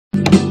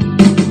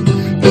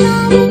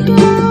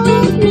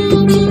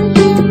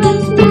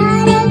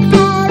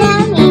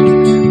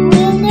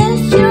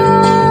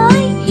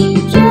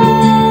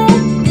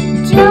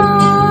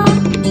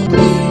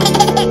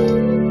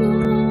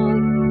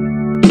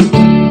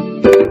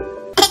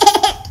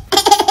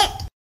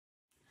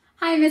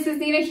Mrs.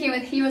 Nina here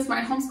with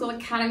HeroesMart Homeschool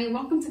Academy.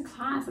 Welcome to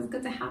class. It's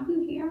good to have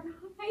you here.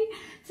 Hi.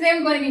 Today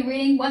we're going to be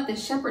reading What the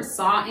Shepherd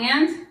Saw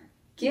and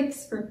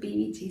Gifts for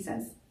Baby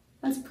Jesus.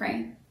 Let's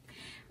pray.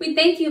 We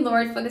thank you,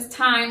 Lord, for this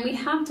time we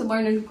have to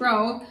learn and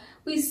grow.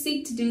 We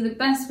seek to do the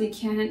best we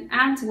can and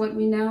add to what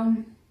we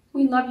know.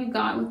 We love you,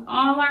 God, with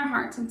all our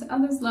hearts, and to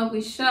others' love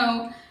we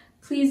show.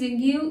 Pleasing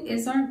you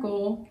is our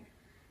goal.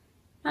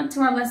 Not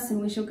to our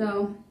lesson we shall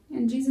go.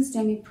 In Jesus'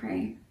 name we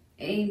pray.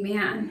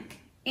 Amen.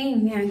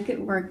 Amen. Good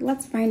work.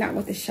 Let's find out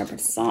what the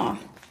shepherd saw.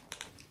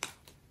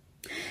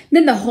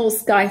 Then the whole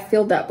sky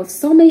filled up with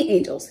so many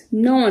angels,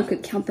 no one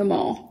could count them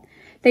all.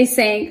 They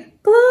sang,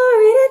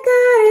 "Glory to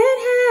God in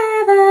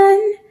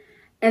heaven."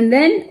 And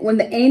then when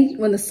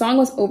the song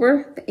was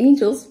over, the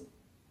angels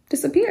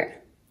disappeared.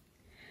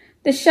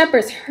 The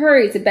shepherds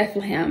hurried to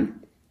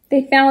Bethlehem.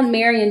 They found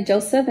Mary and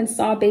Joseph and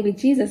saw baby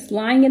Jesus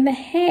lying in the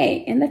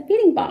hay in the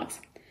feeding box.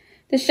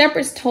 The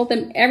shepherds told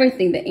them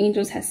everything the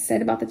angels had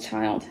said about the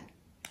child.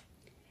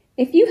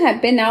 If you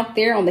had been out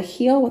there on the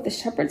hill with the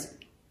shepherds,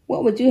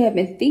 what would you have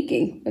been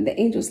thinking when the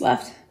angels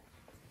left?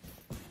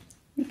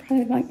 You're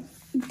probably like,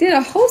 did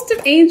a host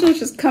of angels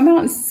just come out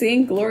and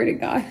sing glory to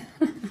God?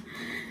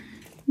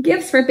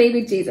 Gifts for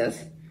baby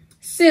Jesus.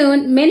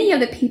 Soon, many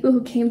of the people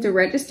who came to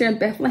register in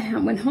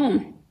Bethlehem went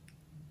home.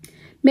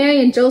 Mary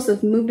and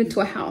Joseph moved into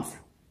a house.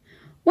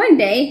 One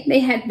day, they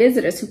had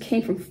visitors who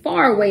came from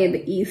far away in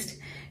the east.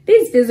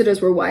 These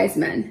visitors were wise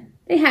men.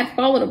 They had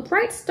followed a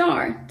bright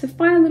star to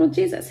find little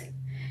Jesus.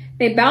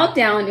 They bowed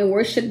down and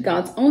worshipped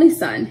God's only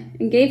son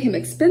and gave him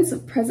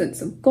expensive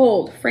presents of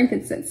gold,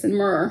 frankincense, and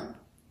myrrh.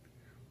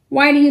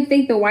 Why do you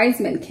think the wise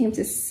men came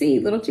to see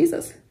little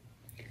Jesus?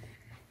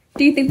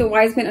 Do you think the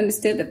wise men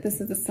understood that this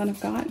is the Son of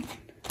God?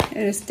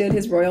 Understood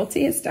his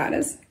royalty and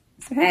status?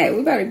 So, hey,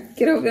 we better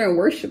get over there and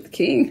worship the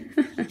King.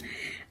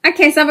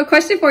 Okay, so I have a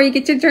question for you.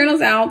 Get your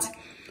journals out.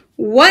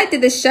 What did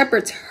the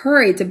shepherds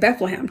hurry to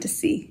Bethlehem to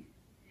see?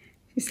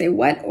 You say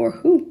what or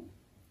who?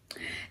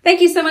 Thank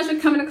you so much for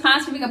coming to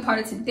class, for being a part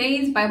of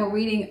today's Bible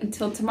reading.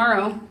 Until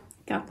tomorrow,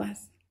 God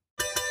bless.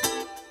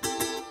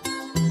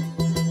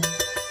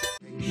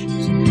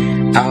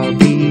 I'll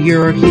be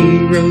your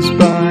hero's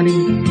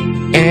buddy,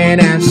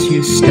 and as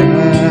you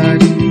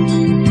study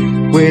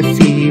with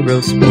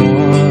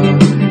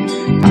HeroesMart.